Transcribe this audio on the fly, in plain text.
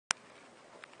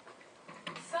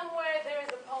Somewhere there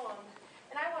is a poem,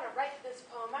 and I want to write this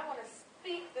poem. I want to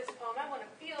speak this poem. I want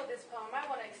to feel this poem. I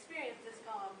want to experience this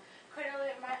poem. Cradle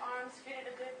it in my arms, feed it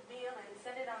a good meal, and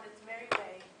send it on its merry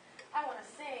way. I want to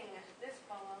sing this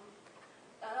poem.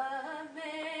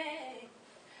 Amazing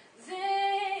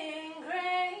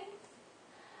grace,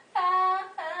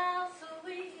 how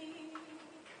sweet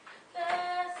the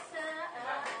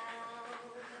sound.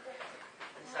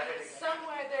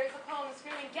 Somewhere there's a poem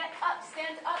screaming, get up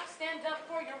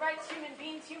for your rights, human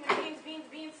beings,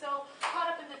 beings so caught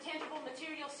up in the tangible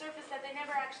material surface that they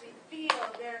never actually feel.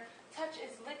 Their touch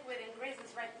is liquid and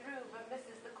grazes right through, but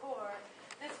misses the core.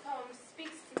 This poem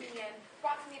speaks to me and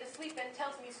rocks me to sleep and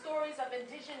tells me stories of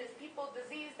indigenous people,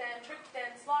 diseased and tricked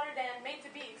and slaughtered and made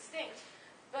to be extinct.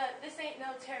 But this ain't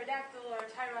no pterodactyl or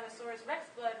Tyrannosaurus Rex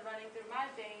blood running through my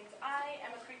veins. I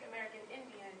am a Creek American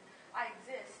Indian. I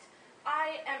exist.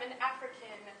 I am an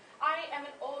African. I am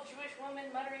an old Jewish woman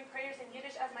muttering prayers in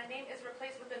Yiddish as my name is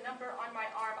replaced with a number on my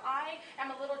arm. I am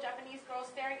a little Japanese girl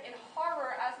staring in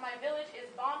horror as my village is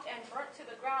bombed and burnt to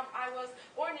the ground. I was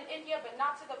born in India, but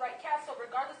not to the right caste, so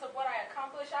regardless of what I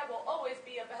accomplish, I will always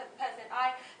be a peasant.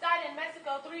 I died in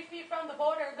Mexico, 3 feet from the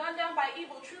border, gunned down by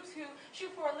evil troops who shoot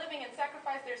for a living and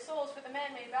sacrifice their souls for the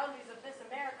man-made boundaries of this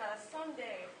America.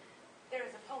 Someday, there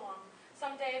is a poem.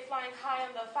 Someday, flying high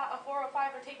on the 405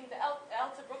 or taking the L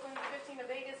to Brooklyn, the 15 to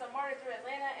Vegas, a martyr through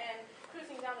Atlanta, and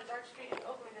cruising down a dark street in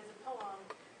Oakland is a poem.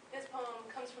 This poem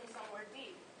comes from somewhere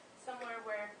deep, somewhere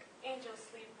where angels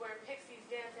sleep, where pixies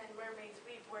dance and mermaids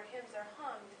weep, where hymns are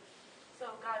hummed.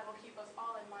 So God will keep us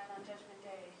all in mind on Judgment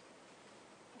Day.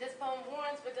 This poem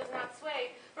warns but does not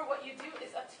sway, for what you do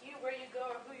is up to you, where you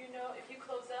go or who you know, if you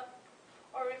close up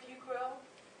or if you grow.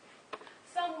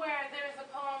 Somewhere there is a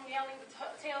poem yelling the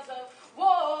tales of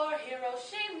war,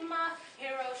 Hiroshima,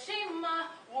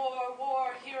 Hiroshima,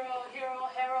 war, hero,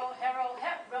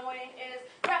 heroin is,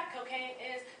 crack cocaine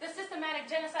is, the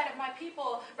systematic genocide of my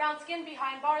people, brown skin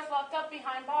behind bars, locked up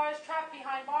behind bars, trapped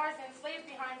behind bars, enslaved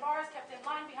behind bars, kept in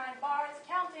line behind bars,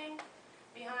 counting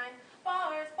behind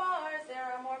bars, there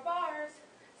are more bars.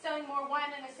 Selling more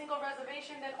wine in a single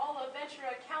reservation than all of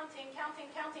Ventura, counting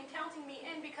me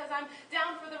in because I'm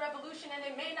down for the revolution, and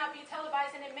it may not be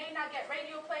televised and it may not get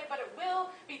radio play, but it will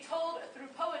be told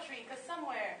through poetry, because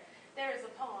somewhere there is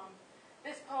a poem.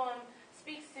 This poem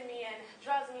speaks to me and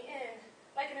draws me in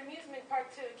like an amusement park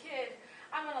to a kid.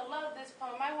 I'm going to love this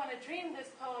poem. I want to dream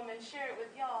this poem and share it with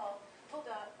y'all. Hold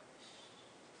up.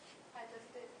 I just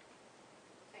did.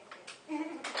 Thank you.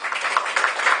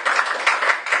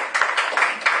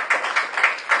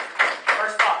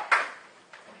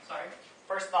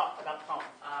 First thought about the poem.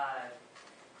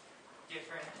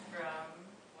 Different from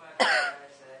what I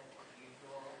said,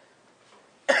 usual.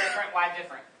 Different? Why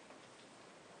different?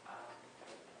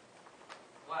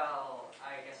 Well,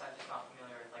 I guess I'm just not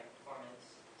familiar with performance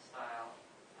style.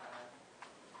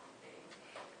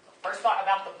 First thought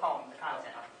about the poem, the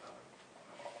content.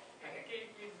 It gave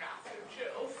me massive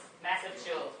chills. Massive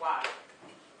chills. Why?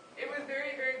 It was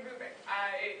very, very moving.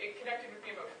 It connected with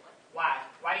me emotionally. Why?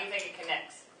 Why do you think it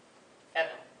connects?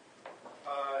 Evan.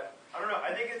 I don't know.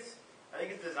 I think it's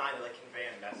designed to convey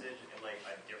a message in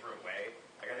a different way.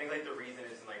 I think the reason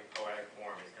it's in poetic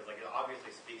form is because it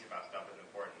obviously speaks about stuff that's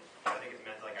important. I think it's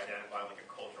meant to identify on a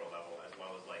cultural level as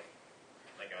well as a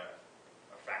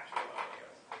factual level, I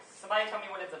guess. Somebody tell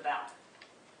me what it's about.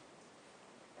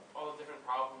 All the different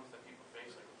problems that people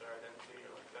face with their identity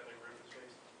or that their group is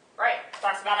faced. Right. It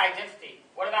talks about identity.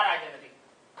 What about identity?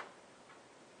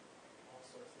 All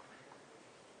sorts of things.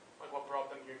 What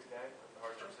brought them here today, the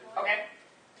hardships they faced. Okay.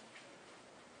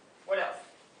 What else?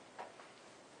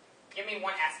 Give me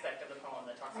one aspect of the poem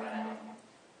that talks about identity.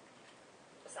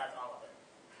 Besides all of it.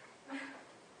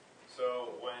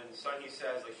 So when Sunhee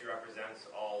says she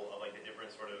represents all of the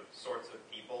different sorts of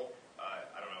people,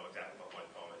 I don't know exactly what one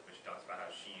poem is, but she talks about how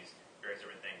she's various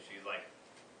different things. She's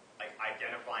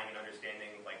identifying and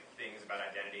understanding things about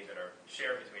identity that are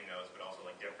shared between those, but also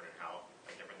different, and how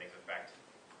different things affect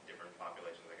different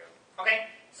populations, I guess.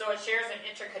 Okay, so it shares an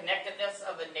interconnectedness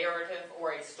of a narrative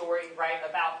or a story, right,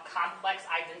 about complex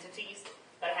identities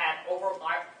that have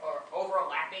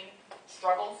overlapping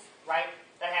struggles, right,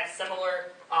 that have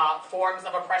similar forms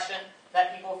of oppression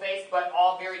that people face, but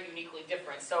all very uniquely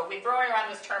different. So we're throwing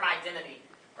around this term identity,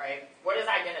 right? What is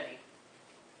identity?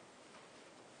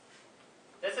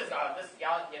 This is y'all. If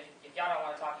y'all don't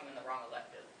want to talk, you're in the wrong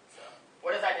elective. So,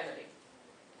 what is identity?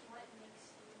 What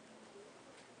makes you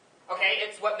you? Okay,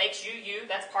 it's what makes you you.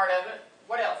 That's part of it.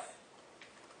 What else?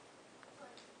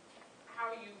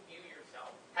 How you view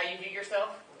yourself. How you view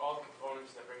yourself? All the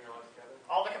components that bring your life together.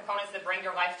 All the components that bring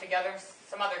your life together.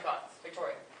 Some other thoughts,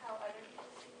 Victoria. How other people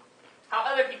see you. How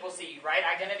other people people see you, right?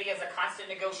 Identity is a constant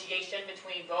negotiation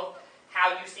between both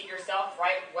how you see yourself,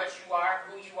 right, what you are,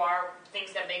 who you are,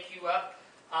 things that make you up,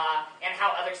 and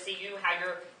how others see you, how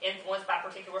you're influenced by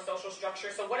particular social structure.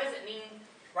 So what does it mean,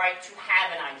 right, to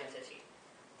have an identity?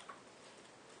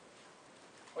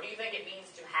 What do you think it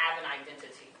means to have an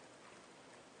identity?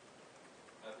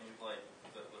 I think like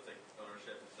let's take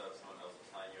ownership and stuff. Someone else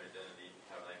assign you identity,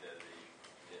 have an identity.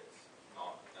 It's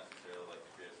not necessarily like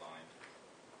pre-assigned.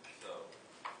 So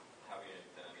having an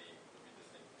identity would be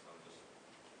distinct from someone just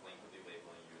blankly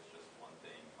labeling you as just one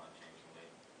thing,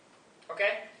 unchangingly.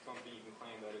 Okay. Something you can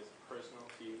claim that is personal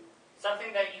to you.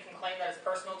 Something that you can claim that is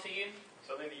personal to you.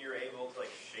 Something that you're able to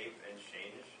like shape and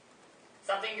change.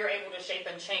 Something you're able to shape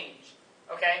and change.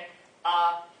 Okay?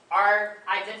 Are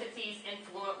identities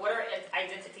what are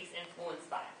identities influenced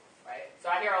by? Right?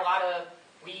 So I hear a lot of,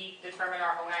 we determine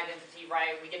our own identity,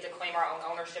 right? We get to claim our own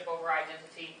ownership over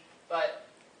identity. But,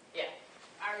 yeah.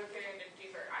 I would say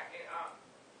identities are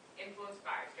influenced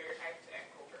by stereotypes and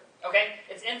culture. Okay?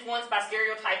 It's influenced by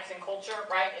stereotypes and culture,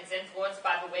 right? It's influenced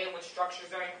by the way in which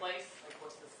structures are in place. Like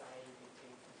what society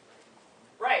dictates.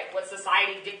 Right, what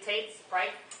society dictates,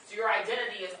 right? So your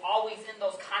identity is always in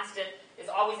that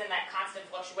constant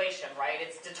fluctuation, right?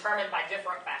 It's determined by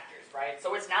different factors, right?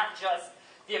 So it's not just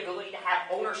the ability to have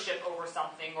ownership over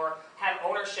something or have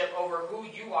ownership over who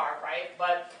you are, right?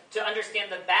 But to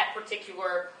understand that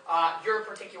particular, your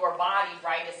particular body,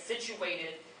 right, is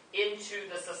situated into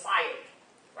the society,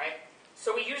 right?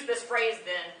 So we use this phrase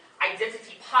then,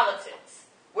 identity politics.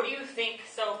 What do you think?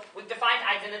 So we've defined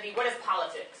identity. What is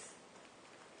politics?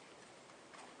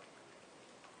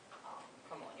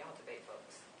 Come on, y'all debate,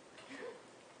 folks.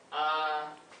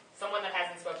 Someone that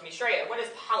hasn't spoken to me. Shreya, what is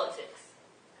politics?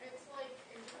 It's like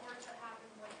intercourse that happens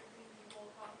like between people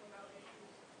talking about issues,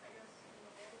 I guess, in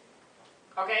the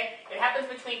world. Okay, it happens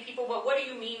between people, but what do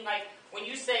you mean, like, when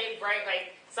you say, right,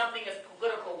 like, something is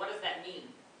political, what does that mean?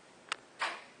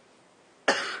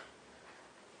 I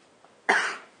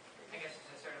guess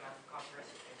it's a certain amount of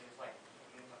controversy. Maybe it's like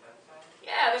views on both sides.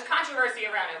 Yeah, there's controversy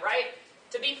around it, right?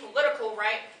 To be political,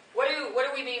 right? What do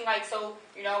we mean? Like, so,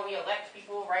 you know, we elect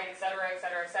people, right, et cetera,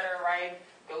 right?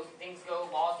 Things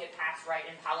go, laws get passed, right,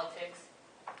 in politics,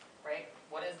 right?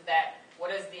 What is that?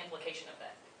 What is the implication of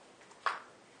that?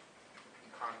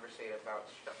 Conversate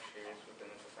about structures within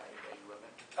the society that you live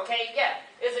in. Okay, yeah,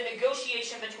 it's a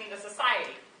negotiation between the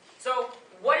society. So,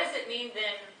 what does it mean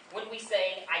then when we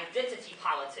say identity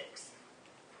politics?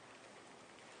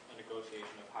 A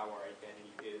negotiation of how our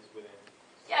identity is within.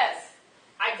 Yes.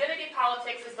 Identity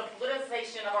politics is the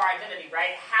politicization of our identity,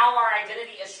 right? How our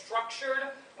identity is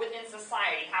structured within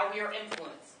society, how we are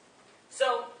influenced.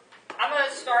 So, I'm going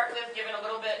to start with giving a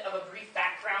little bit of a brief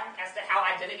background as to how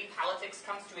identity politics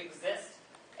comes to exist,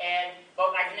 and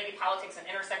both identity politics and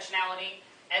intersectionality,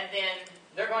 and then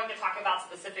they're going to talk about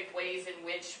specific ways in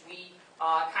which we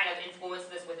kind of influence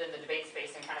this within the debate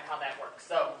space and kind of how that works.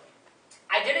 So,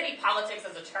 identity politics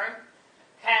as a term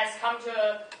has come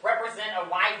to represent a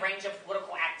wide range of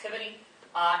political activity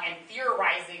and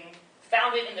theorizing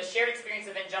founded in the shared experience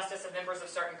of injustice of members of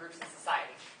certain groups in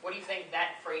society. What do you think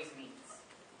that phrase means?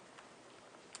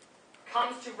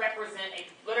 Comes to represent a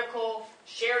political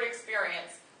shared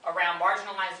experience around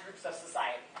marginalized groups of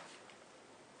society.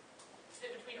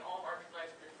 In between all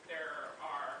marginalized groups, there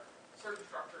are certain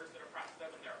structures that oppress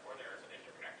them, and therefore there is an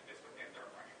interconnectedness within their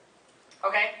oppression.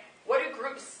 Okay, what do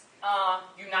groups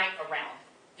unite around?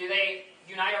 Do they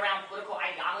unite around political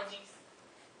ideologies?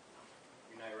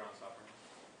 Unite around suffering.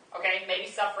 Okay, maybe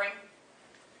suffering,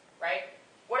 right?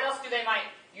 What else do they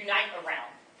might unite around?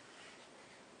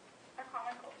 A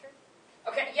common culture.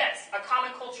 Okay, yes, a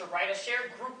common culture, right? A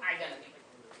shared group identity.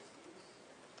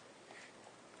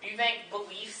 Do you think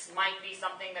beliefs might be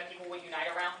something that people would unite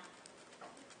around?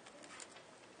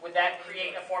 Would that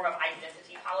create a form of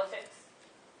identity politics?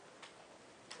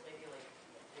 Maybe like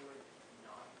they would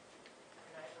not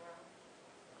unite around.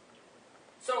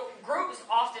 So groups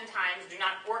oftentimes do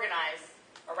not organize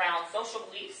around social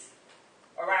beliefs,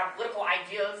 around political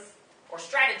ideas or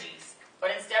strategies, but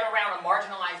instead around a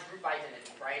marginalized group identity,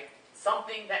 right?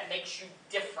 Something that makes you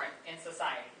different in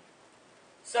society.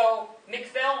 So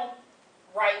McPhail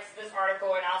writes this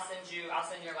article, and I'll send your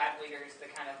lab leaders the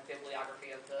kind of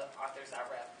bibliography of the authors I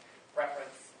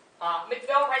reference.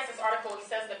 McPhail writes this article. He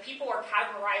says that people are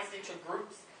categorized into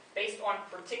groups based on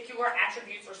particular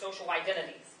attributes or social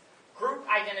identities. Group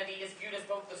identity is viewed as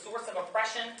both the source of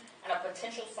oppression and a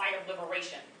potential site of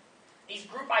liberation. These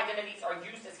group identities are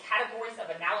used as categories of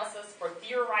analysis for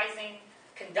theorizing,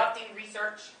 conducting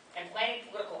research, and planning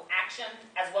political action,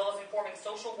 as well as informing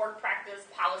social work practice,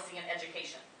 policy, and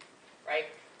education.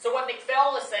 Right? So what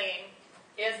McPhail is saying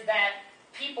is that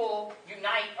people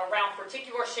unite around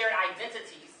particular shared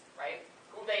identities, right?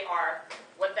 Who they are,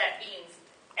 what that means,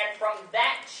 and from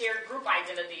that shared group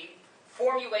identity,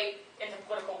 formulate into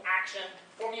political action,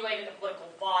 formulate into political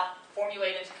thought,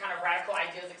 formulate into kind of radical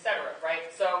ideas, etc.,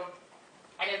 right? So,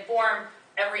 and inform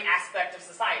every aspect of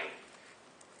society.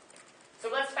 So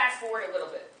let's fast forward a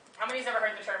little bit. How many's ever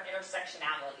heard the term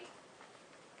intersectionality?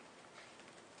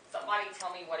 Somebody tell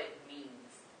me what it means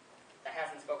that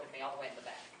hasn't spoken to me all the way in the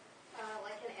back.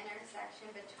 Like an intersection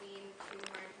between two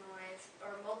marginalized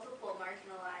or multiple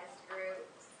marginalized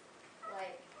groups.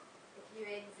 Like if you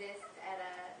exist at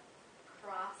a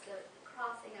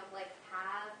crossing of like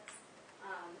paths,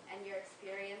 and your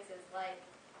experience is like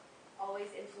always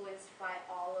influenced by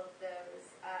all of those,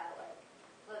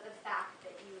 like the fact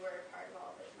that you were part of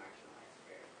all those marginalized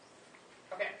groups.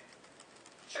 Okay,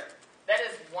 sure. That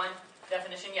is one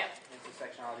definition, yeah.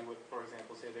 Intersectionality would, for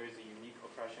example, say there is a unique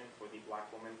oppression for the black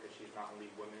woman because she's not only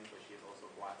woman, but she is also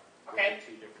black. Okay. Those are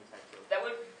two different types of...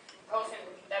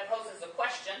 That poses a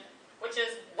question, which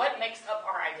is, what makes up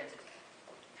our identity?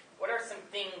 What are some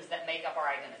things that make up our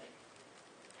identity?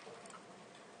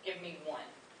 Give me one.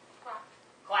 Class.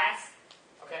 Class.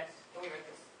 Okay. Can we write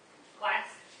this? Class.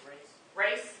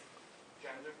 Race.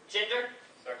 Gender.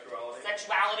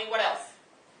 Sexuality. What else?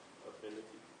 Ability.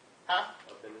 Huh?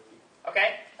 Ability.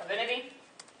 Okay. Affinity.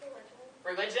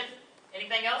 Religion.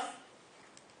 Anything else?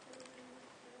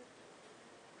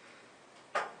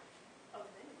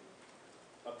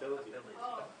 Ability.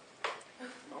 Oh.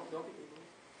 No, don't be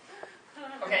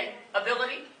able. Okay.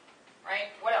 Ability. Right.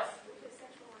 What else?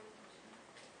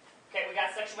 Okay, we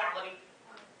got sexuality.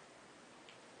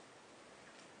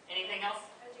 Anything else?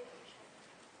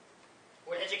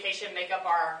 Would education make up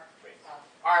our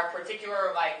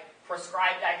particular, like,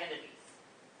 prescribed identities?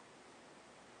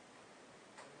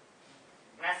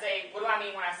 What do I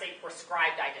mean when I say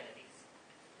prescribed identities?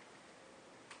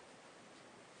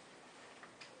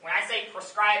 When I say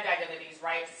prescribed identities,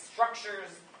 right,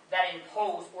 structures that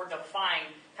impose or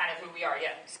define kind of who we are,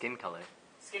 yeah? Skin color.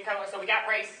 Skin color, so we got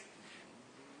race.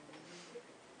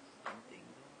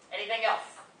 Anything else?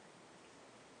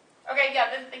 Okay, yeah,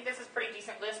 I think this is a pretty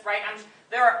decent list, right?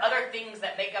 There are other things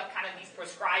that make up kind of these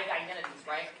prescribed identities,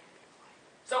 right?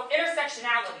 So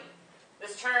intersectionality,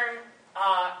 this term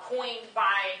coined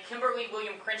by Kimberly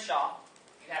William Crenshaw.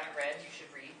 If you haven't read, you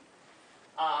should read.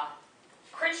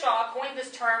 Crenshaw coined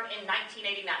this term in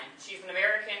 1989. She's an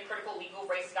American critical legal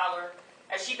race scholar.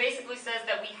 And she basically says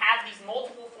that we have these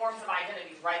multiple forms of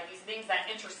identities, right? These things that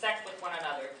intersect with one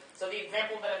another. So the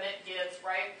example that Amit gives,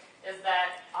 right, is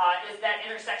that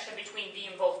intersection between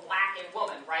being both black and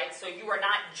woman, right? So you are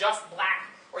not just black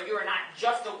or you are not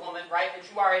just a woman, right? But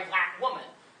you are a black woman,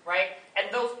 right? And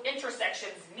those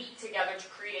intersections meet together to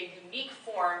create a unique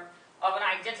form of an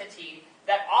identity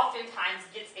that oftentimes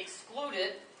gets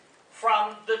excluded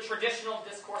from the traditional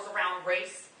discourse around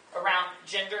race, around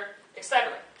gender,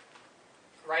 etc.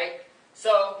 Right?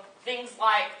 So things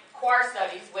like queer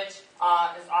studies, which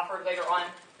is offered later on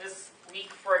this week,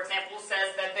 for example,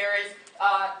 says that there is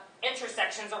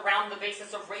intersections around the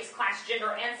basis of race, class,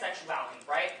 gender, and sexuality,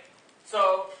 right?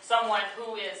 So someone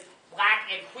who is black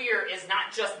and queer is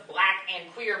not just black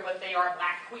and queer, but they are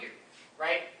black queer,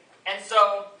 right? And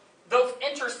so those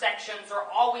intersections are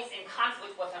always in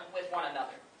conflict with one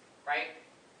another, right?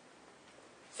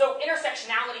 So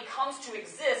intersectionality comes to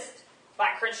exist by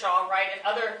Crenshaw, right, and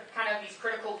other kind of these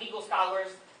critical legal scholars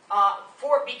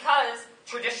because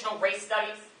traditional race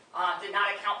studies did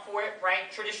not account for it,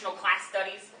 right? Traditional class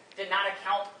studies did not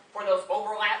account for those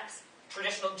overlaps.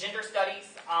 Traditional gender studies,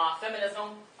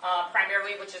 feminism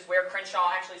primarily, which is where Crenshaw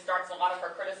actually starts a lot of her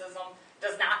criticism,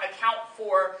 does not account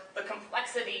for the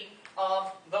complexity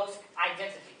of those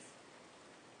identities.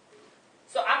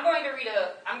 So I'm going to read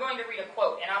a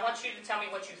quote, and I want you to tell me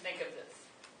what you think of this.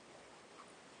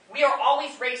 We are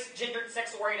always race, gendered,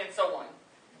 sex-oriented, and so on.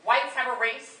 Whites have a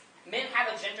race, men have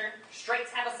a gender,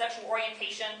 straights have a sexual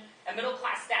orientation, and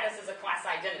middle-class status is a class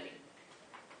identity.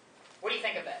 What do you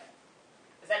think of that?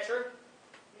 Is that true?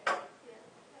 Yeah.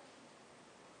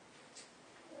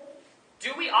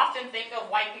 Do we often think of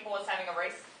white people as having a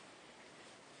race?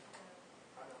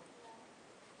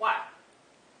 Why?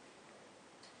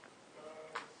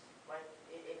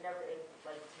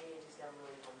 To me, it just never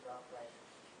really comes up,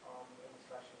 in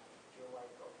discussion, feel like,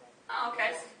 okay. Oh,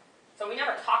 okay. So we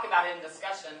never talk about it in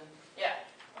discussion. Yeah.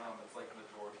 It's like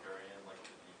majoritarian, like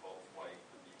the default white,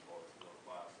 the default middle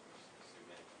class, I'm just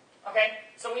assuming. Okay,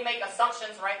 so we make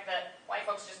assumptions, right, that white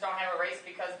folks just don't have a race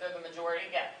because they're the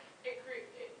majority. Yeah.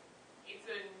 It's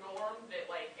a norm that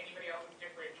anybody else is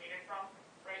differentiated from,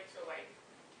 right? So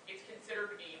it's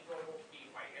considered to be normal to be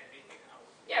white and anything else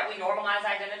we normalize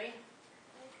identity?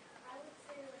 Like, I would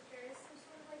say like there is some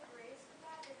sort of like race with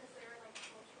that because there are like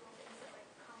cultural things that like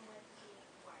come with being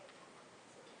white.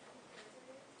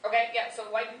 Okay, yeah, so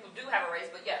white people do have a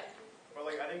race, but yeah. But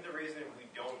like, I think the reason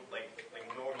we don't like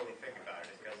normally think about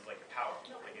it is because like the power,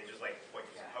 like it's just like what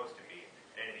you're supposed to be,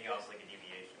 and anything else like a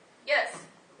deviation. Yes,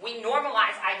 we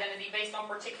normalize identity based on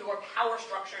particular power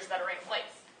structures that are in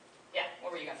place. Yeah,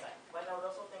 what were you gonna say? But I would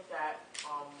also think that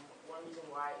one reason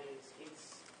why is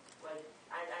it's like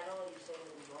I know that you're saying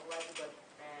that we normalize it, but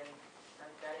and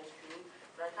that is true.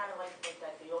 But I kind of like to think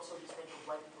that they also just think of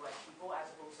white people as people as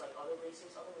opposed to like other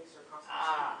races. Other races are constantly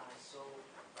stigmatized. So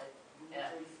like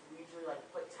we usually like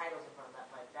put titles in front of that,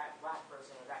 like that black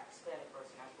person or that Hispanic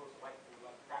person as opposed to white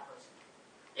people, like that person.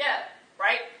 Yeah,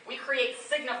 right? We create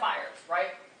signifiers,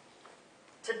 right?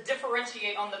 To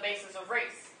differentiate on the basis of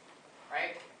race,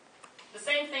 right? The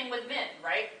same thing with men,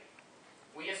 right?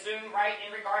 We assume, right,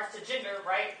 in regards to gender,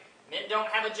 right? Men don't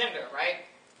have a gender, right?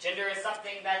 Gender is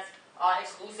something that's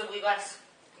exclusively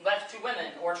left to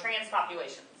women or trans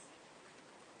populations,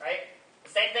 right? The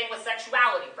same thing with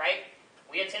sexuality, right?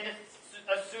 We tend to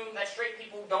assume that straight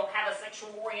people don't have a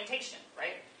sexual orientation,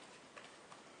 right?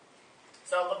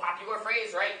 So the popular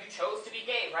phrase, right, you chose to be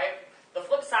gay, right? The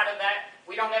flip side of that,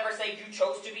 we don't ever say you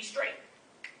chose to be straight,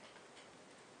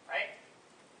 right?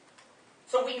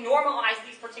 So we normalize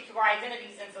these particular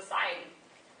identities in society.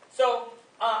 So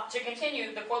to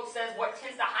continue, the quote says, what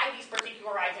tends to hide these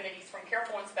particular identities from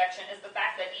careful inspection is the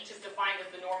fact that each is defined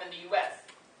as the norm in the U.S.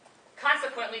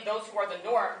 Consequently, those who are the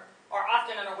norm are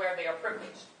often unaware they are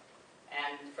privileged.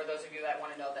 And for those of you that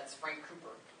want to know, that's Frank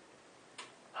Cooper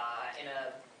in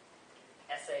a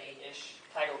essay-ish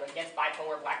titled Against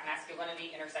Bipolar Black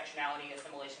Masculinity, Intersectionality,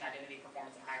 Assimilation, Identity,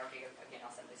 Performance, and Hierarchy. Again,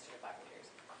 I'll send this to your faculty.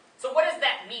 So what does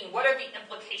that mean? What are the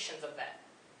implications of that?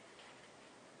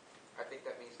 I think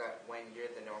that means that when you're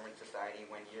the norm in society,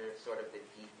 when you're sort of the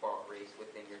default race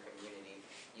within your community,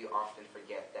 you often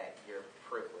forget that you're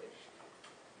privileged.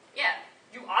 Yeah,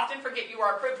 you often forget you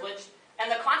are privileged,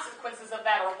 and the consequences of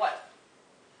that are what?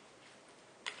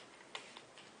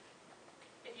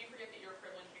 If you forget that you're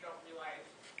privileged, you don't realize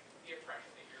the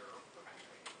oppression that you're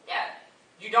perpetuating. Yeah,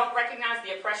 you don't recognize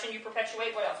the oppression you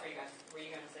perpetuate. What else were you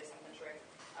going to say something, Trey?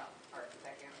 Oh, or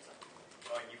back here or something.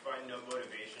 Like you find no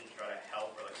motivation to try to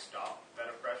help or like stop that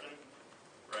oppression,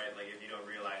 right? Like if you don't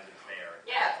realize it's there.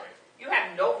 Yeah, it's like, you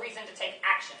have no reason to take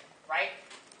action, right?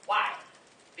 Why?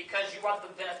 Because you are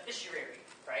the beneficiary,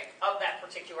 right, of that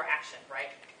particular action,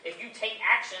 right? If you take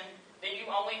action, then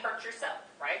you only hurt yourself,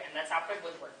 right? And that's how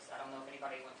privilege works. I don't know if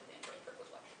anybody went to the intro to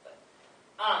privilege lecture, but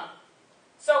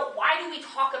so why do we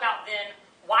talk about then?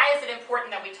 Why is it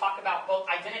important that we talk about both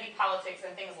identity politics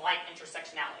and things like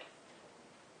intersectionality?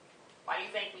 Why do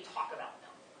you think we talk about them?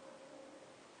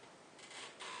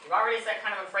 We've already set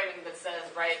kind of a framing that says,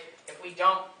 right, if we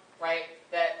don't, right,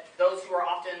 that those who are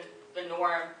often the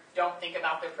norm don't think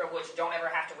about their privilege, don't ever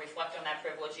have to reflect on that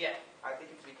privilege yet. I think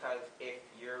it's because if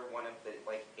you're one of the,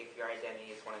 like, if your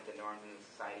identity is one of the norms in the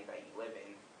society that you live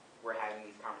in, we're having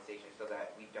these conversations so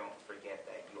that we don't forget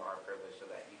that you are privileged, so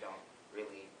that you don't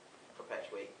really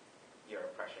perpetuate your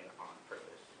oppression on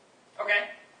purpose.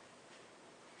 Okay.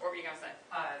 What were you going to say?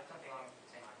 Something along the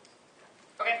same lines.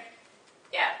 Okay.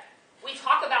 Yeah. We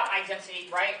talk about identity,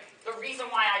 right? The reason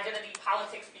why identity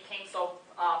politics became so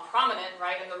prominent,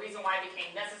 right, and the reason why it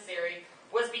became necessary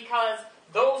was because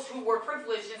those who were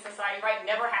privileged in society, right,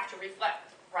 never have to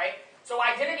reflect, right? So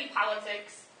identity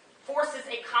politics forces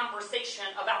a conversation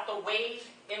about the way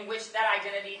in which that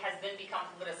identity has then become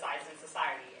politicized in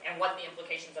society and what the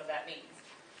implications of that means.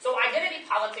 So identity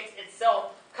politics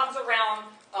itself comes around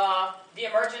the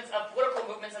emergence of political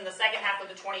movements in the second half of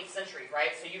the 20th century,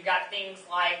 right? So you've got things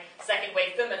like second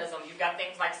wave feminism, you've got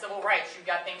things like civil rights, you've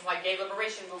got things like gay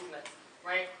liberation movements,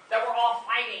 right? That were all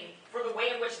fighting for the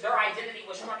way in which their identity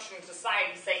was structured in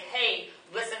society. Say, hey,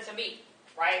 listen to me,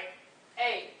 right?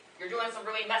 Hey, you're doing some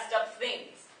really messed up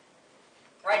things,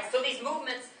 right? So these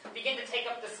movements begin to take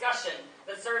up discussion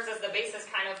that serves as the basis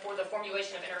kind of for the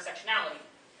formulation of intersectionality.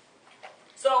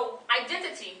 So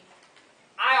identity,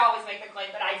 I always make the claim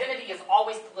that identity is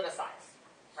always politicized,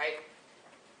 right?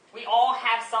 We all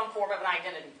have some form of an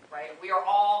identity, right? We are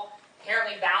all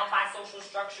inherently bound by social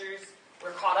structures.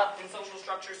 We're caught up in social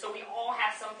structures, so we all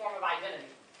have some form of identity.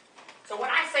 So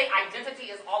when I say identity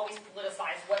is always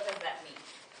politicized, what does that mean?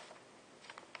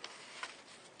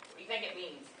 What do you think it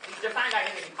means? We've defined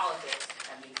identity politics,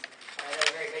 at least, at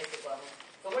a very basic level.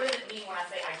 So what does it mean when I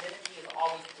say identity is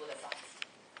always politicized?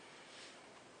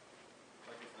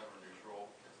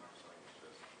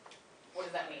 What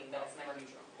does that mean, that it's never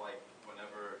neutral? Like,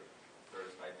 whenever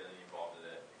there's identity involved in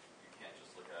it, you can't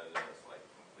just look at it as, like,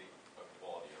 complete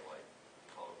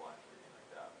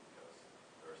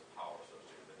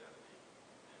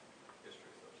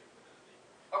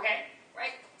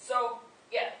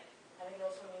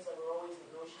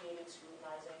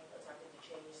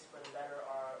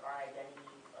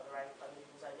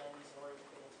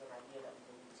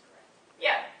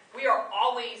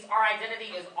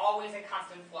always in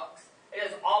constant flux. It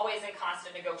is always in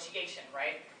constant negotiation,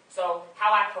 right? So how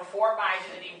I perform my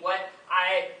identity, what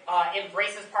I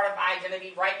embrace as part of my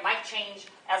identity, right, might change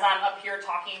as I'm up here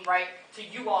talking, right, to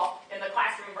you all in the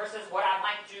classroom versus what I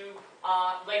might do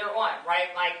later on,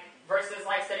 right? Like versus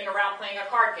like sitting around playing a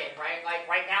card game, right? Like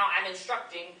right now I'm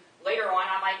instructing. Later on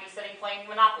I might be sitting playing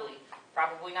Monopoly.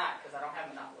 Probably not because I don't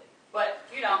have Monopoly. But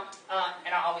you know,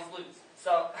 and I always lose.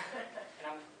 So, and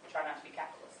I'm trying not to be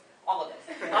capitalist. All of this.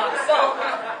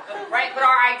 Right? But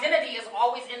our identity is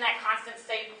always in that constant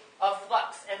state of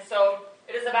flux. And so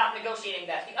it is about negotiating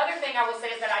that. The other thing I will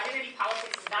say is that identity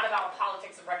politics is not about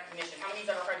politics of recognition. How many of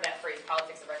you have ever heard that phrase,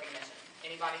 politics of recognition?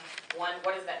 Anybody? One?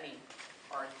 What does that mean?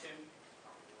 Or two?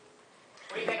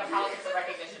 What do you think a politics of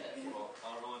recognition is? Well,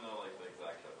 I don't really know like the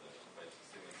exact definition, but I just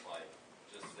assume it's like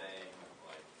just saying,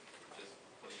 like, just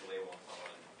putting a label on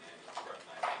someone and just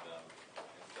recognizing them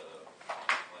instead of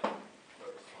like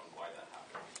focusing on why that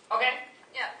happened. Okay?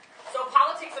 Yeah. So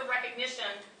politics of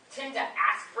recognition tend to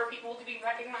ask for people to be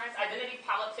recognized. Identity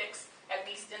politics, at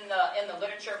least in the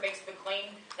literature, makes the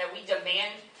claim that we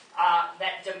demand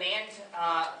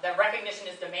that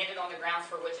recognition is demanded on the grounds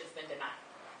for which it's been denied,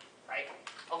 right?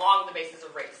 Along the basis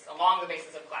of race, along the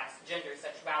basis of class, gender,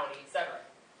 sexuality, etc.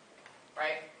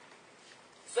 Right?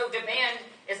 So demand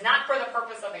is not for the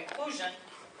purpose of inclusion,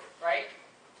 right?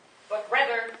 But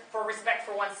rather for respect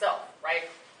for oneself,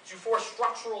 right? To force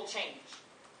structural change.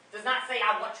 Does not say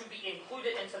I want to be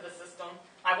included into the system,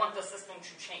 I want the system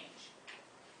to change.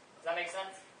 Does that make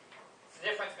sense? It's the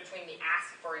difference between the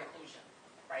ask for inclusion,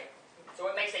 right?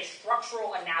 So it makes a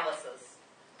structural analysis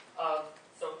of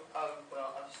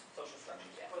social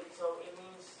structures, yeah. Wait, so it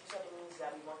means, you said it means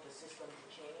that we want the system to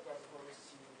change as opposed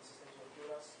to the system to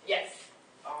include us? Yes.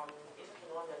 Isn't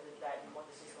the one that we want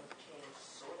the system to change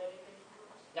so that it can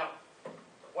include us? No.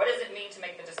 What does it mean to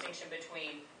make the distinction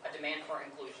between a demand for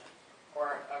inclusion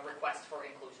or a request for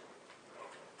inclusion?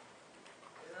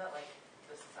 Isn't that like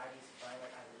the society's fine,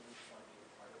 like I really just want to be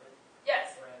a part of it?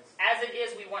 Yes. Whereas, As it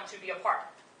is, we want to be a part,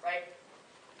 right?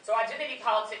 So identity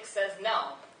politics says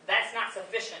no. That's not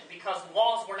sufficient because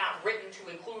laws were not written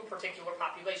to include particular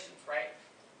populations, right?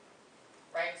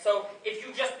 Right? So if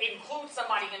you just include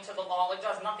somebody into the law, it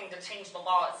does nothing to change the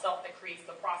law itself that creates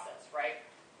the process, right?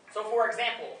 So for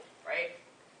example, right,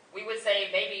 we would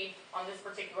say maybe on this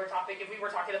particular topic, if we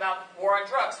were talking about war on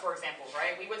drugs, for example,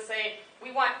 right, we would say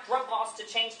we want drug laws to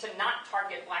change to not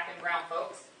target black and brown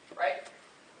folks, right?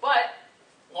 But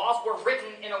laws were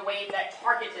written in a way that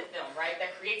targeted them, right?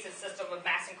 That creates a system of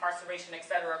mass incarceration,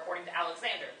 etc., according to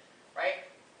Alexander, right?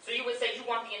 So you would say you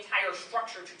want the entire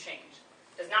structure to change.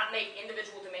 Does not make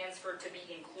individual demands for it to be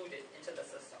included into the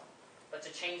system, but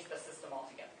to change the system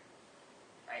altogether,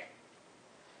 right?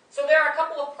 So there are a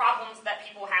couple of problems that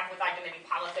people have with identity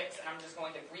politics, and I'm just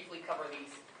going to briefly cover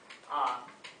these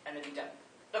and then be done.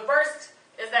 The first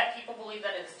is that people believe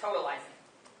that it is totalizing,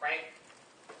 right?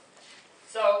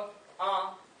 So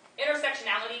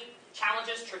intersectionality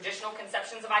challenges traditional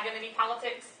conceptions of identity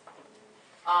politics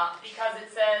because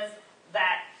it says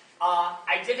that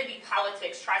identity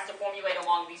politics tries to formulate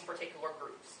along these particular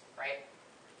groups, right?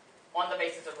 On the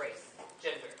basis of race,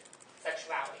 gender,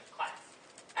 sexuality, class,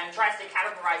 and tries to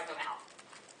categorize them out.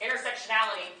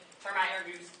 Intersectionality, term I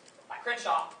introduced by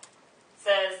Crenshaw,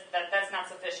 says that that's not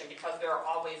sufficient because there are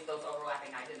always those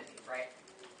overlapping identities, right?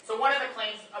 So one of the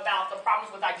claims about the problems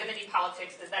with identity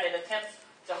politics is that it attempts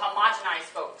to homogenize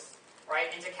folks, right,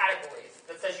 into categories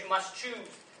that says you must choose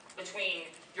between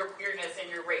your queerness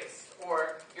and your race,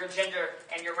 or your gender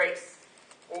and your race,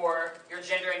 or your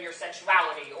gender and your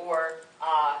sexuality, or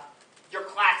your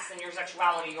class and your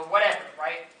sexuality, or whatever,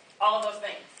 right? All of those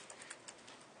things.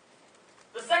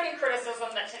 The second criticism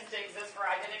that tends to exist for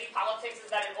identity politics is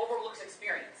that it overlooks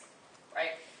experience,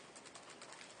 right?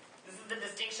 This is the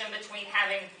distinction between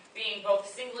having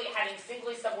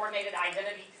singly subordinated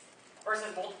identities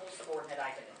versus multiple subordinate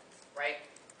identities, right?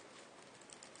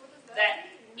 What does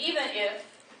That mean?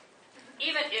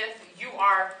 even if you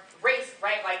are race,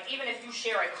 right, like even if you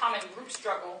share a common group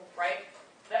struggle, right,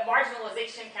 that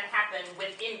marginalization can happen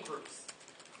within groups,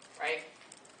 right?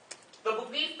 The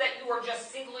belief that you are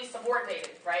just singly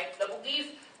subordinated, right? The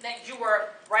belief that you are,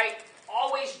 right,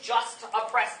 always just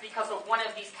oppressed because of one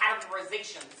of these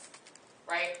categorizations,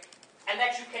 right? And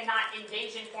that you cannot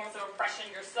engage in forms of oppression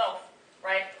yourself,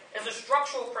 right, is a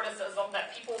structural criticism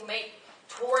that people make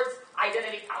towards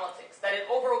identity politics, that it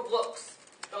overlooks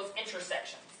those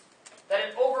intersections, that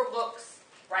it overlooks,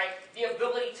 right, the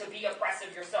ability to be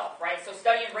oppressive yourself, right? So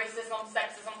studying racism,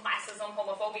 sexism, classism,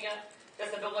 homophobia,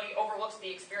 disability overlooks the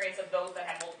experience of those that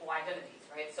have multiple identities,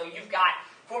 right? So you've got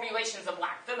formulations of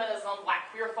black feminism,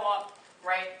 black queer thought,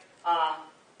 right?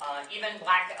 even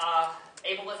Black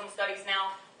ableism studies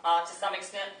now, to some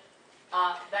extent,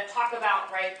 that talk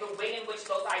about, right, the way in which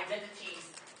those identities,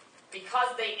 because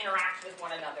they interact with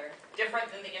one another,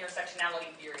 different than the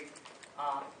intersectionality theory,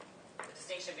 the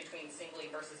distinction between singly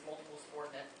versus multiple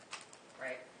subordinate,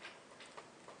 right,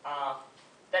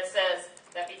 that says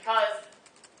that because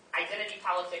identity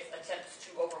politics attempts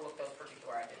to overlook those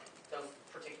particular identities, those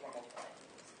particular multiple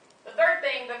identities. The third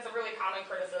thing that's a really common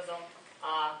criticism,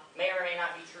 may or may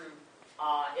not be true,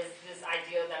 is this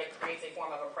idea that it creates a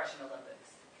form of oppression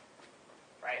Olympics,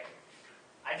 right?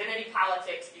 Identity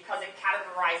politics, because it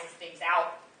categorizes things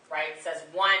out, right, says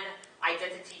one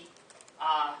identity,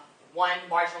 one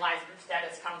marginalized group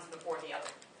status comes before the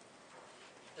other.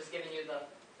 Just giving you the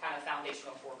kind of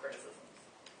foundational four criticisms.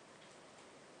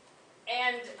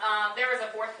 And there is a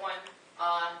fourth one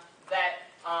that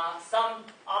some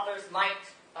authors might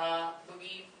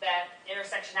believe that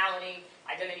intersectionality,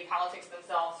 identity politics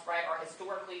themselves, right, are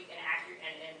historically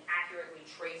inaccurately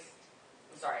traced.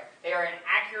 I'm sorry, they are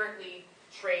inaccurately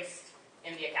traced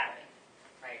in the academy,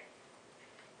 right?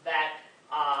 That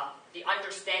the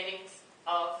understandings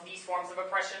of these forms of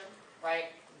oppression,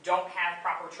 right, don't have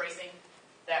proper tracing,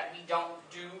 that we don't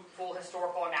do full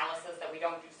historical analysis, that we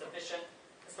don't do sufficient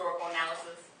historical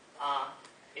analysis.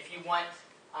 If you want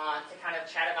to kind of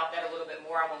chat about that a little bit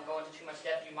more, I won't go into too much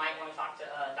depth. You might want to talk to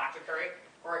Dr. Curry,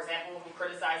 for example, who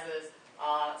criticizes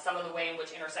some of the way in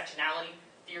which intersectionality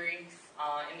theories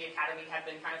in the academy have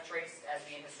been kind of traced as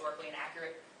being historically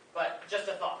inaccurate. But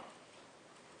just a thought.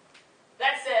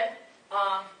 That said,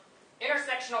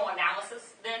 intersectional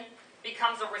analysis then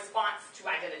becomes a response to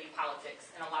identity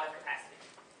politics in a lot of capacities.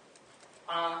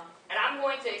 And I'm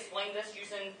going to explain this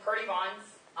using Purdy Vaughn's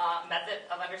method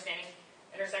of understanding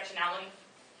intersectionality.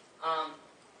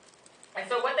 And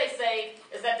so what they say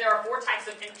is that there are four types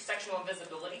of intersectional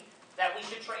invisibility that we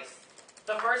should trace.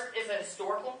 The first is a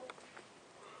historical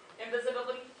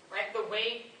invisibility, right? The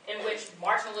way in which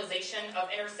marginalization of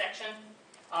intersection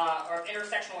or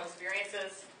intersectional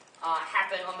experiences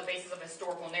happen on the basis of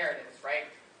historical narratives, right?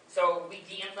 So we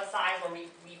de-emphasize or we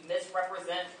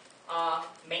misrepresent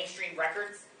mainstream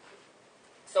records.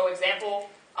 So example,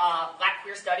 Black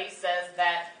Queer Studies says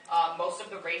that most of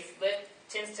the race lit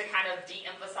tends to kind of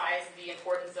de-emphasize the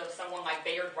importance of someone like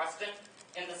Bayard Rustin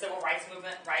in the civil rights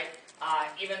movement, right?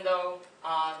 Even though,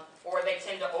 or they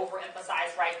tend to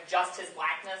overemphasize, right, just his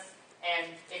blackness and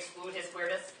exclude his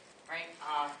queerness, right?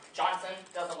 Johnson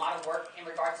does a lot of work in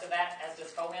regards to that, as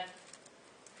does Cohen.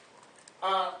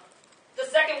 The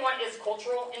second one is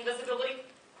cultural invisibility.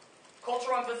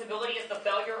 Cultural invisibility is the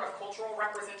failure of cultural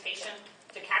representation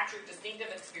to capture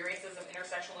distinctive experiences of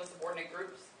intersectional and subordinate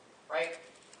groups, right?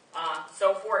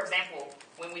 So, for example,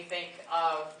 when we think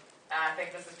of, I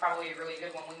think this is probably a really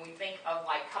good one, when we think of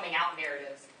like coming out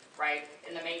narratives, right,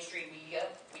 in the mainstream media,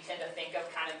 we tend to think of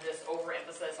kind of this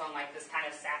overemphasis on like this kind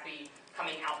of sappy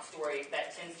coming out story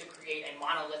that tends to create a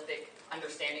monolithic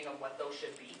understanding of what those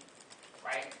should be,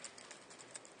 right?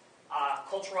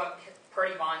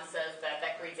 Purdy Vaughn says that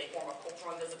that creates a form of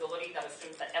cultural invisibility that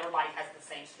assumes that everybody has the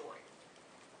same story,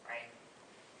 right?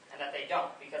 And that they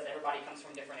don't, because everybody comes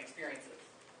from different experiences.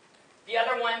 The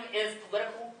other one is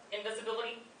political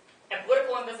invisibility. And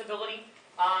political invisibility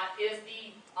is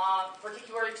the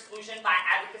particular exclusion by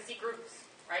advocacy groups,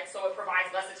 right? So it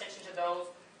provides less attention to those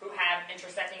who have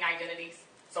intersecting identities.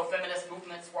 So feminist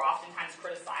movements were oftentimes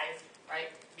criticized,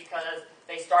 right? Because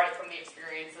they started from the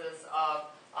experiences of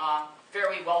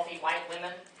fairly wealthy white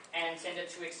women and tended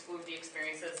to exclude the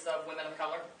experiences of women of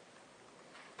color.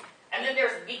 And then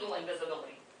there's legal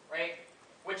invisibility, right?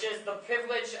 Which is the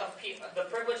privilege of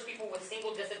privileged people with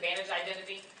single disadvantage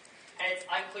identity. And it's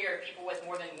unclear if people with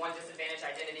more than one disadvantage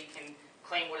identity can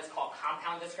claim what is called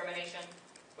compound discrimination,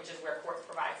 which is where courts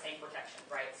provide same protection,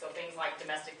 right? So things like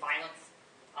domestic violence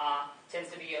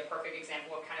tends to be a perfect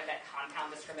example of kind of that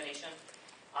compound discrimination.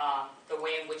 The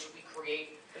way in which we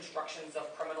create constructions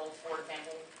of criminals, for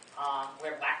example,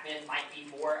 where black men might be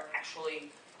more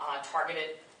actually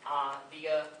targeted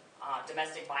via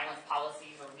domestic violence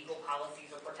policies or legal policies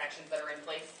or protections that are in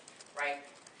place, right?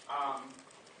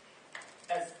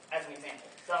 As an example.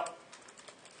 So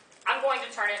I'm going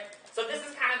to turn it. So this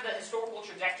is kind of the historical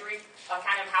trajectory of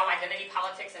kind of how identity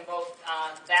politics in both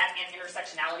that and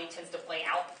intersectionality tends to play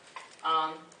out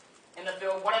in the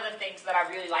field. One of the things that I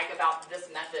really like about this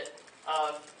method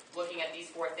of looking at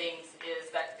these four things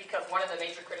is that, because one of the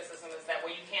major criticisms is that,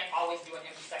 well, you can't always do an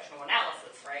intersectional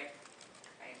analysis, right?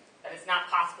 That it's not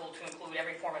possible to include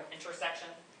every form of intersection.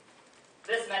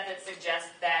 This method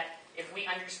suggests that if we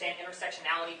understand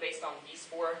intersectionality based on these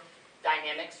four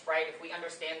dynamics, right? If we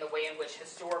understand the way in which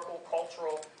historical,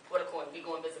 cultural, political, and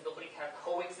legal invisibility kind of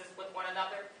coexist with one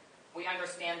another, we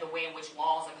understand the way in which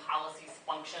laws and policies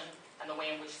function and the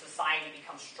way in which society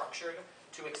becomes structured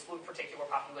to exclude particular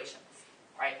populations,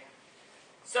 right?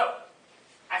 So,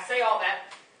 I say all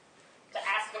that to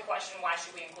ask the question, why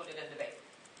should we include it in debate?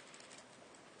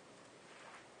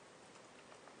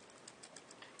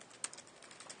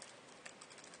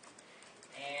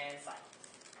 And silence.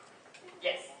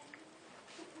 Yes?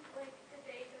 Like,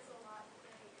 debate is a lot,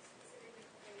 like, specifically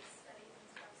race studies and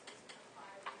stuff, so it doesn't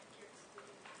apply when you're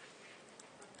excluding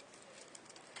from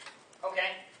those.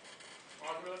 Okay.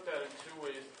 Well, I can look at it in two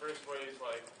ways. The first way is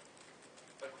like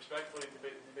respectfully,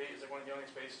 debate is like one of the only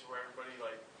spaces where everybody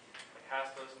like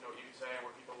has to listen to what you say, and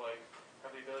where people like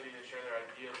have the ability to share their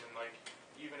ideas, and like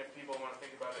even if people want to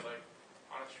think about it like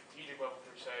on a strategic level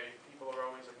per se, people are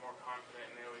always like more confident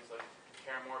and they always like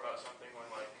care more about something when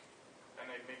like, and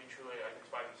they maybe truly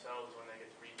identify themselves when they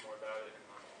get to read more about it, and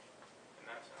like in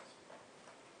that sense.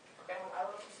 Okay. I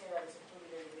would also say that it's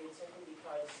included in debate simply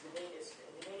because debate is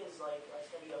like a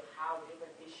study of how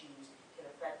different issues can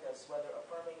affect us, whether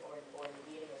affirming or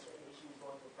negating a certain issue is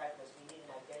going to affect us. We need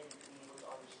an identity to be able to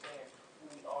understand who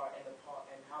we are and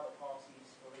how the policies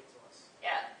relate to us.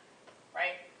 Yeah.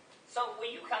 Right? So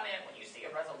when you come in, when you see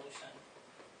a resolution,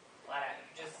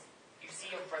 you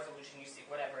see a resolution, you see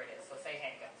whatever it is. So say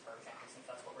handguns, for example, since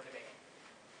that's what we're debating.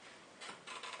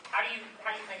 How do you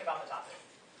think about the topic?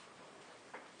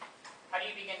 How do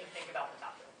you begin to think about the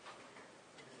topic?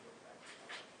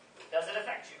 Does it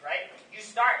affect you, right? You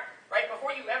start, right,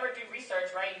 before you ever do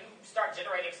research, right, you start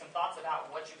generating some thoughts about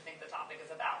what you think the topic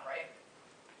is about, right?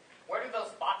 Where do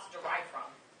those thoughts derive from?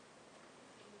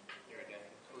 Your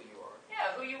identity, who you are.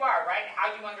 Yeah, who you are, right?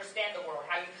 How you understand the world,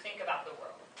 how you think about the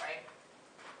world, right?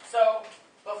 So,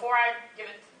 before I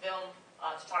give it to them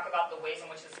to talk about the ways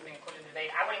in which this is included in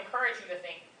debate, I would encourage you to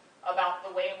think about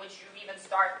the way in which you even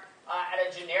start at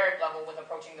a generic level with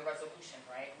approaching the resolution,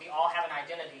 right? We all have an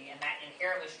identity, and that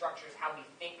inherently structures how we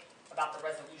think about the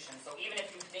resolution. So even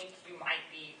if you think you might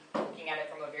be looking at it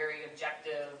from a very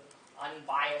objective,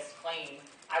 unbiased claim,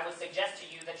 I would suggest to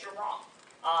you that you're wrong.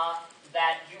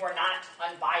 That you are not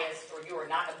unbiased or you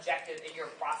are not objective in your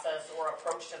process or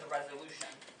approach to the resolution.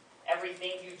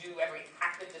 Everything you do, every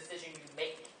active decision you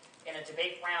make in a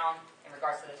debate round in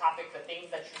regards to the topic, the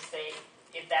things that you say,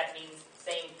 if that means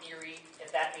saying theory,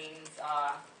 if that means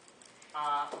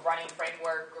running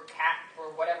framework or CAP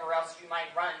or whatever else you might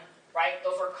run, right?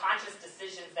 Those are conscious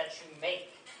decisions that you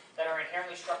make that are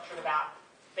inherently structured about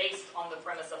based on the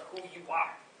premise of who you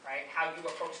are, right? How you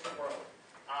approach the world.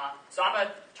 So I'm going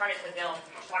to turn it to them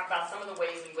to talk about some of the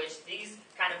ways in which these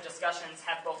kind of discussions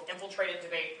have both infiltrated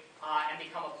debate and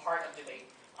become a part of debate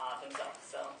themselves.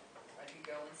 So,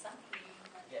 Rodrigo and Sunhee.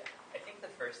 Yeah, I think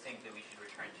the first thing that we should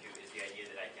return to is the idea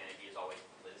that identity is always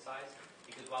politicized.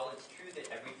 Because while it's true that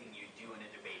everything you do in a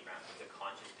debate round is a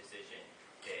conscious decision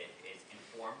that is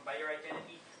informed by your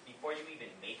identity, before you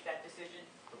even make that decision,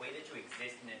 the way that you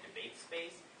exist in a debate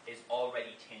space is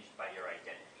already tinged by your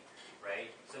identity,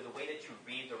 right? So the way that you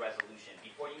read the resolution,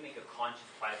 before you make a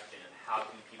conscious question of how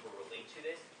do people relate to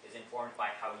this, is informed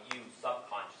by how you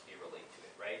subconsciously relate to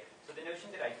it, right? So the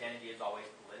notion that identity is always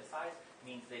politicized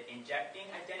means that injecting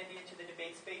identity into the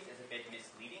debate space is a bit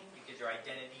misleading because your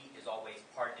identity is always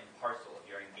part and parcel of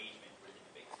your engagement with the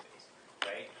debate space,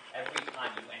 right? Every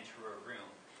time you enter a room,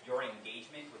 your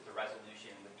engagement with the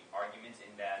resolution, with the arguments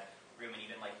in that room, and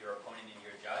even like your opponent and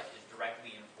your judge is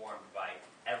directly informed by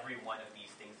every one of these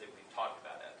things that we've talked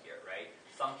about out here, right?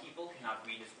 Some people cannot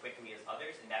read as quickly as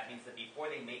others, and that means that before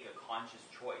they make a conscious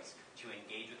choice to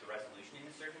engage with the resolution in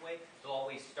a certain way, they'll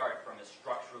always start from a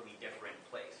structurally different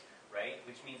place, right?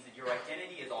 Which means that your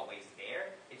identity is always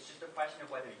there. It's just a question of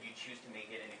whether you choose to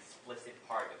make it an explicit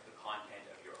part of the content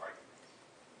of your arguments.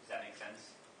 Does that make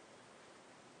sense?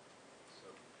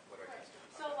 So, what are you doing?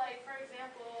 So, like, for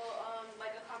example,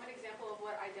 like a common example of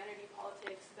what identity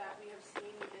politics that we have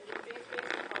seen within the debate space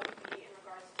would probably be in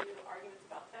regards to arguments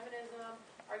about feminism,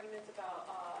 arguments about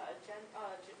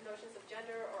notions of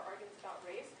gender, or arguments about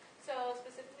race. So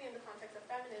specifically in the context of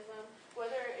feminism,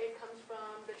 whether it comes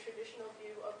from the traditional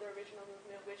view of the original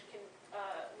movement, which can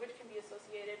be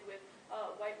associated with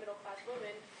white middle-class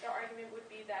women, their argument would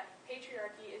be that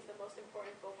patriarchy is the most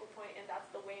important focal point, and that's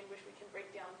the way in which we can break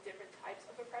down different types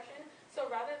of oppression. So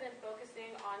rather than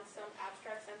focusing on some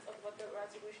abstract sense of what the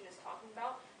resolution is talking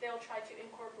about, they'll try to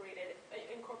incorporate it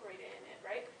in it,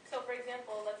 right? So for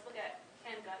example, let's look at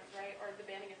handguns, right, or the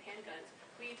banning of handguns.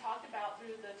 We talked about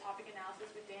through the topic analysis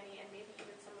with Danny and maybe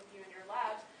even some of you in your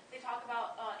labs, they talk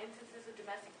about instances of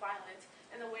domestic violence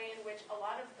and the way in which a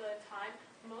lot of the time,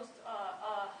 most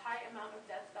high amount of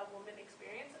deaths that women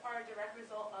experience are a direct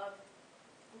result of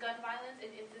gun violence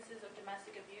and instances of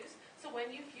domestic abuse. So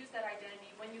when you fuse that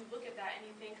identity, when you look at that and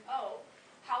you think, oh,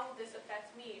 how will this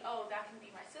affect me? Oh, that can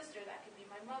be my sister, that can be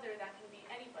my mother, that can be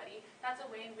anybody. That's a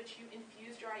way in which you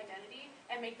infuse your identity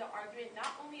and make the argument not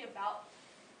only about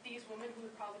these women who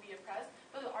would probably be oppressed,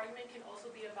 but the argument can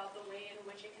also be about the way in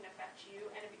which it can affect you,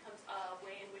 and it becomes a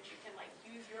way in which you can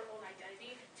use your own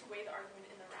identity to weigh the argument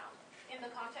in the round. In the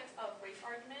context of race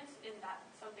arguments, and that's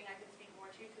something I can speak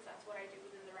more to because that's what I do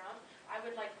within the round, I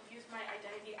would use my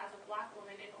identity as a black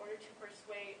woman in order to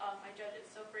persuade my judges.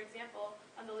 So for example,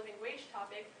 on the living wage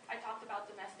topic, I talked about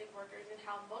domestic workers and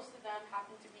how most of them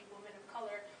happen to be women of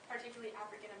color, particularly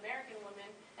African American women,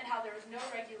 and how there was no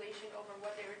regulation over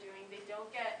what they were doing. They don't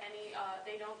get any,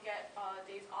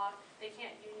 days off, they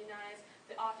can't unionize,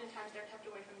 oftentimes they're kept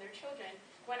away from their children.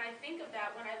 When I think of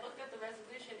that, when I looked at the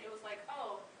resolution, it was like,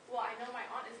 oh, well, I know my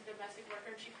aunt is a domestic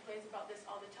worker and she complains about this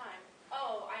all the time.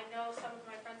 Oh, I know some of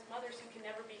my friends' mothers who can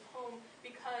never be home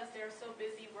because they're so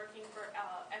busy working for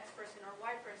X person or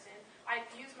Y person. I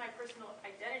fuse my personal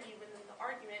identity within the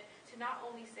argument to not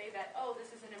only say that, oh,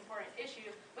 this is an important issue,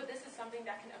 but this is something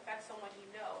that can affect someone you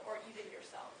know or even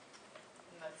yourself.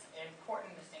 And that's an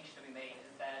important distinction to be made,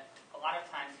 is that a lot of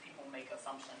times people make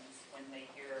assumptions when they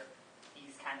hear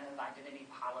these kind of identity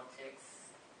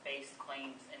politics-based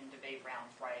claims in debate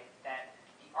rounds, right? That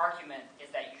the argument is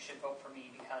that you should vote for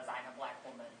me because I'm a black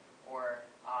woman, or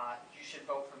you should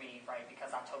vote for me, right,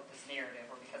 because I told this narrative,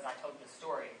 or because I told this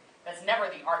story. That's never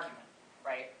the argument,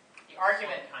 right? The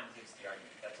argument... Sometimes it's the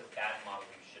argument. That's a bad model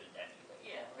you shouldn't emulate.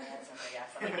 Yeah, that's okay,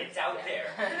 yeah. It's out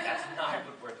there. That's not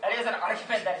what we're talking about. That is an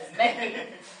argument that is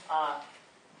made.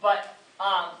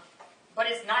 But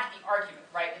it's not the argument,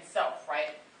 right, itself,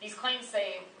 right? These claims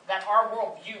say that our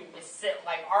worldview is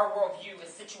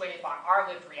situated by our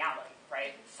lived reality,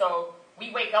 right? So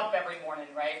we wake up every morning,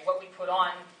 right? What we put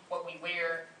on, what we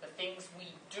wear, the things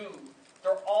we do,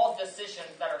 they're all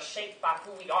decisions that are shaped by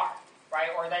who we are, right?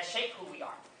 Or that shape who we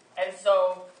are. And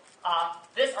so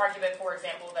this argument, for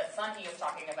example, that Sunhee is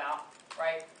talking about,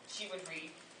 right, she would read,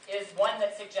 is one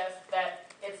that suggests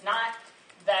that it's not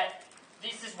that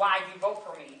this is why you vote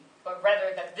for me, but rather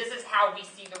that this is how we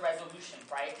see the resolution,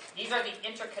 right? These are the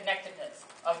interconnectedness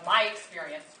of my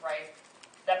experience, right,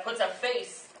 that puts a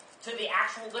face to the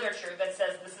actual literature that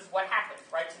says this is what happens,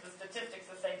 right, to the statistics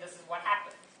that say this is what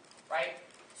happens, right?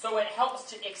 So it helps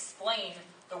to explain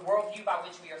the worldview by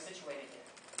which we are situated in.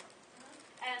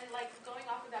 And going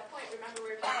off of that point, remember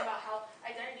we were talking about how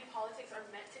identity politics are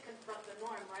meant to confront the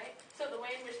norm, right? So the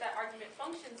way in which that argument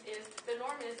functions is, the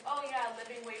norm is, oh yeah,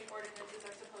 living wage ordinances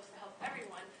are supposed to help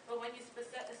everyone, but when you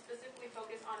specifically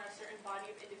focus on a certain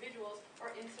body of individuals or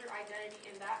insert identity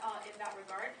in that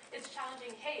regard, it's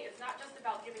challenging, hey, it's not just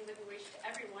about giving living wage to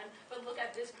everyone, but look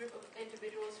at this group of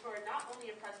individuals who are not only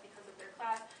oppressed because of their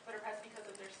class, but oppressed because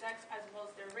of their sex as well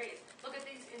as their race. Look at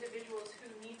these individuals who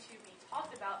need to be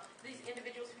talked about, these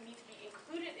individuals who need to be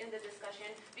included in the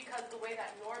discussion, because the way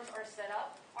that norms are set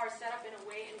up in a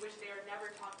way in which they are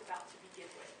never talked about to begin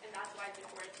with. And that's why it's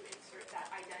important to insert that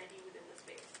identity within the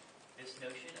space. This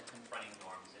notion of confronting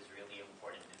norms is really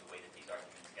important in the way that these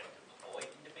arguments get deployed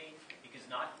in debate, because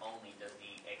not only does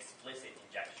the explicit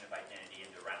injection of identity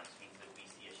into rounds mean that we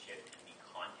see a shift in the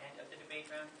content of the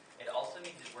debate round, it also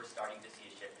means that we're starting to see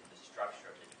a shift in the structure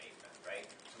of the debate round, right?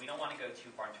 So we don't want to go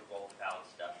too far into roll ballot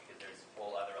stuff because there's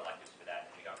whole other electives for that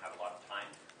and we don't have a lot of time.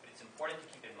 But it's important to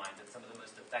keep in mind that some of the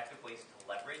most effective ways to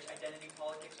leverage identity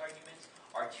politics arguments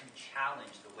are to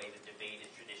challenge the way that debate is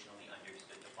traditionally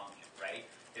understood to function, right?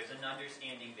 There's an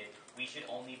understanding that we should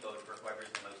only vote for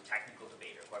whoever's the most technical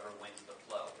debater, whoever wins the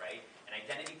flow, right? And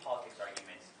identity politics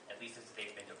arguments, at least as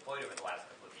they've been deployed over the last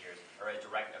couple of years, are a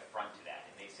direct affront to that.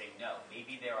 And they say, no,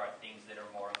 maybe there are things that are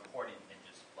more important than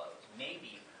just flows.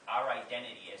 Maybe our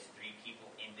identity as three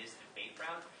people in this debate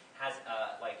round has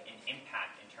an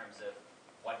impact in terms of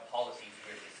what policies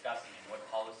we're discussing and what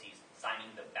policies signing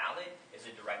the ballot is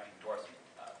a direct endorsement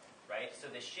of, right? So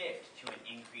the shift to an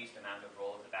increased amount of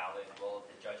role of the ballot, role of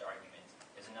the judge arguments,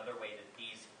 is another way that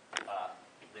these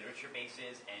literature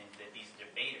bases and that these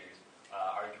debaters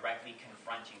are directly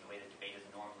confronting the way that debate is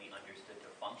normally understood to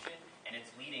function, and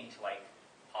it's leading to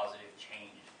positive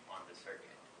change on the circuit.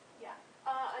 Yeah.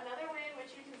 Another way in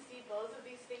which you can see both of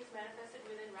these things manifested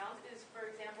within rounds is, for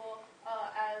example,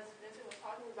 as Vincent was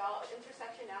talking about,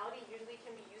 intersectionality usually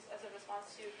can be used as a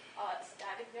response to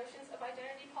static notions of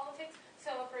identity politics.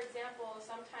 So, for example,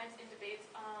 sometimes in debates,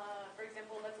 for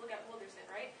example, let's look at Wilderson,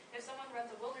 right? If someone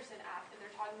runs a Wilderson Act and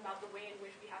they're talking about the way in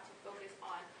which we have to focus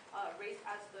on race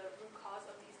as the root cause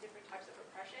of these different types of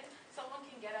oppression, someone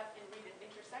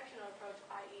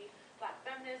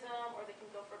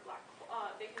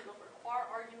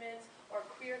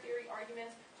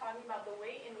talking about, the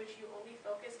way in which you only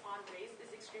focus on race is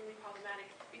extremely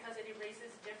problematic because it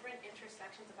erases different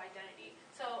intersections of identity.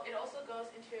 So it also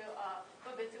goes into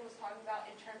what Vincent was talking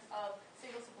about in terms of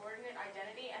single subordinate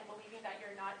identity and believing that you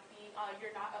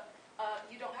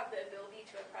don't have the ability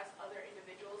to oppress other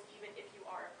individuals even if you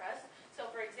are oppressed. So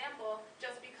for example,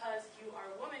 just because you are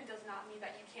a woman does not mean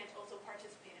that you can't also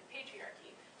participate in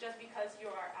patriarchy. Just because you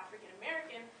are African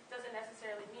American doesn't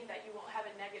necessarily mean that you won't have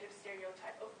a negative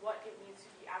stereotype of what it means to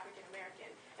be African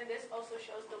American. And this also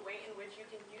shows the way in which you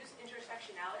can use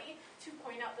intersectionality to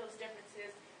point out those differences,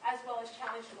 as well as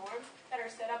challenge norms that are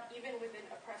set up even within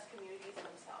oppressed communities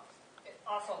themselves. It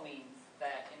also means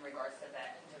that, in regards to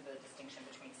that, to the distinction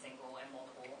between single and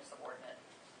multiple subordinate,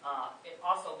 it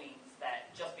also means that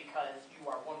just because you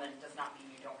are a woman does not mean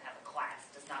you don't have a class,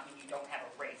 does not mean you don't have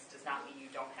a race, does not mean you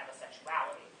don't have a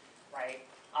sexuality, right?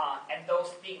 And those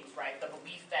things, right? The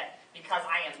belief that because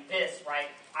I am this,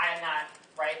 right, I am not,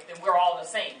 right, then we're all the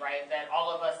same, right? That all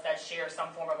of us that share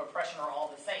some form of oppression are all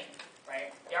the same,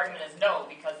 right? The argument is no,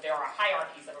 because there are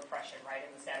hierarchies of oppression, right,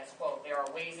 in the status quo. There are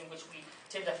ways in which we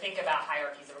tend to think about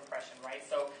hierarchies of oppression, right?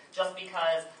 So just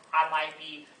because I might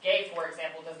be gay, for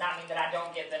example, does not mean that I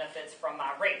don't get benefits from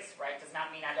my race, right? Does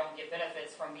not mean I don't get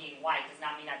benefits from being white. Does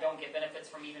not mean I don't get benefits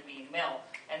from even being male.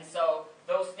 And so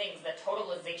those things, the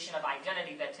totalization of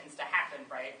identity that tends to happen,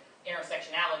 right?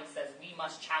 Intersectionality says we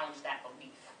must challenge that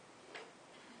belief.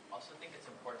 Also think it's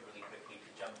important really quickly to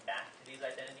jump back to these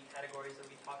identity categories that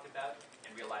we talked about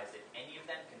and realize that any of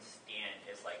them can stand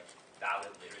as like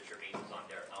valid literature bases on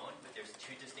their own, but there's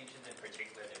two distinctions in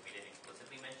particular that we didn't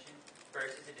explicitly mention.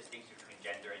 First is the distinction between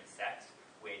gender and sex,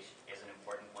 which is an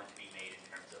important one to be made in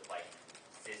terms of like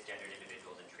cisgendered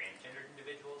individuals and transgendered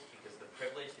individuals, because the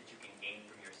privilege that you can gain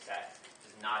from your sex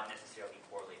does not necessarily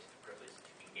correlate to the privilege that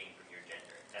you can gain from your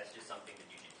gender. That's just something that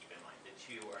you should keep in mind. The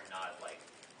two are not like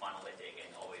monolithic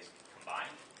and always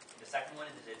combined. The second one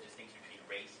is the distinction between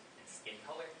race and skin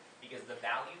color, because the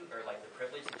value or like the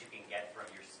privilege that you can get from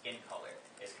your skin color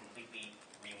is completely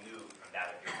removed from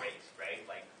that of your race, right?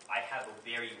 Like I have a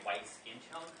very white skin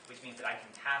tone, which means that I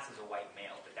can pass as a white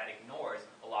male, but that ignores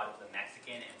a lot of the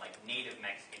Mexican and like native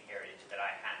Mexican heritage that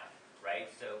I have, right?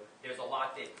 So there's a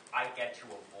lot that I get to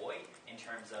avoid in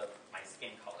terms of my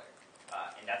skin color,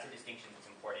 and that's a distinction that's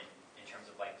important in terms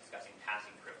of like discussing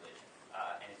passing privilege,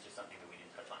 and it's just something that we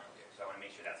didn't touch on earlier. So I want to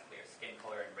make sure that's clear. Skin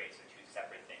color and race are two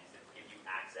separate things that give you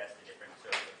access to different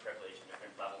sources of privilege and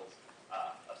different levels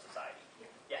of society.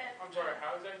 Yeah. I'm sorry,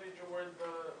 how exactly did you word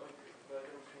the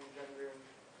difference between gender and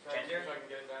sex? Gender? So I can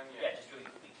get it down? Yeah, just really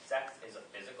quickly. Sex is a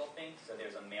physical thing, so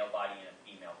there's a male body and a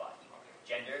female body. Okay.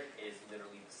 Gender is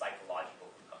literally the psychological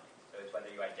component. So it's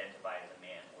whether you identify as a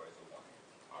man or as a woman.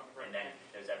 Okay. And then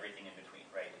there's everything in between,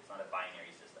 right? It's not a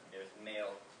binary system. There's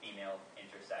male, female,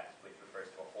 intersex, which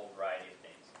refers to a whole variety of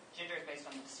things. Gender is based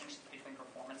on the distinctions between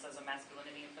performances of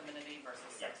masculinity and femininity versus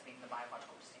sex being the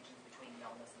biological distinctions between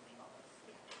maleness and femaleness.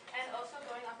 And also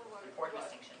going off of what Important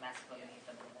distinction, masculinity and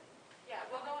femininity. Yeah,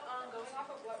 well, going off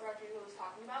of what Rodrigo was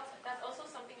talking about, that's also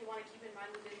something you want to keep in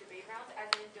mind within debate rounds, as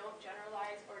in don't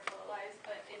generalize or totalize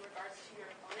in regards to your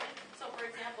opponent. So, for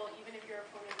example, even if your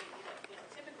opponent may be like,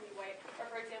 typically white, or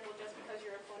for example, just because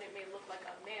your opponent may look like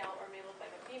a male or may look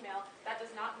like a female, that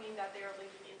does not mean that they are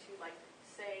linking into like,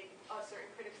 say, a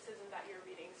certain criticism that you're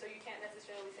reading. So you can't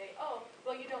necessarily say, oh,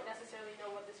 well, you don't necessarily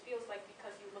know what this feels like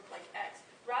because you look like X.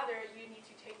 Rather, you need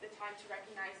to take the time to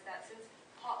recognize that since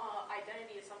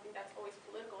identity is something that's always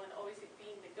political and always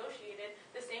being negotiated,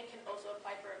 the same can also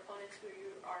apply for opponents who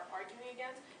you are arguing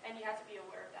against, and you have to be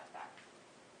aware of that fact.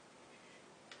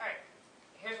 All right,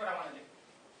 here's what I want to do.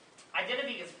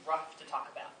 Identity is rough to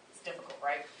talk about. It's difficult,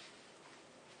 right?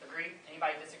 Agree?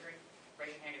 Anybody disagree?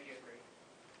 Raise your hand if you agree.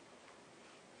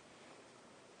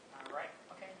 All right,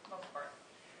 okay, most part.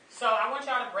 So I want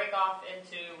y'all to break off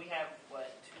into, we have,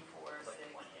 what, 2, 4, 6?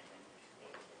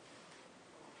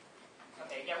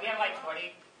 Okay, yeah, we have like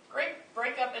 20.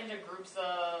 Break up into groups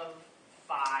of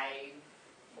 5,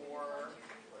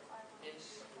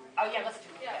 4-ish. Oh yeah, let's do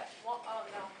it. Yeah. Well, oh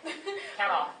no.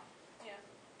 Count off. Yeah.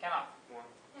 Count off. 1,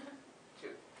 2,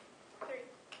 3,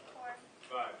 4,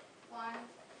 5, 1,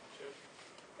 2,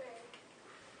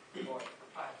 3, 4,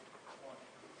 5,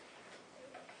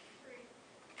 3,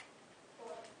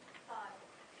 4, 5,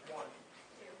 1.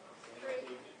 2,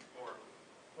 3.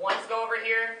 1's go over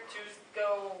here, 2's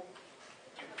go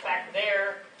back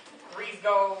there, 3's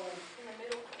go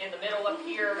in the middle up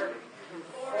here,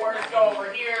 4's go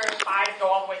over here, 5's go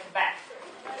all the way to the back.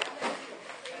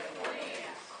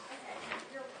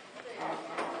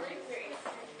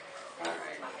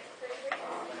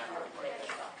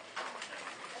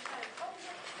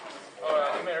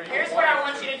 Here's what I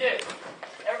want you to do.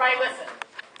 Everybody Everybody listen.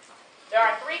 There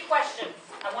are 3 questions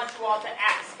I want you all to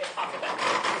ask and talk about.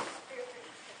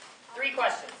 3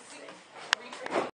 questions.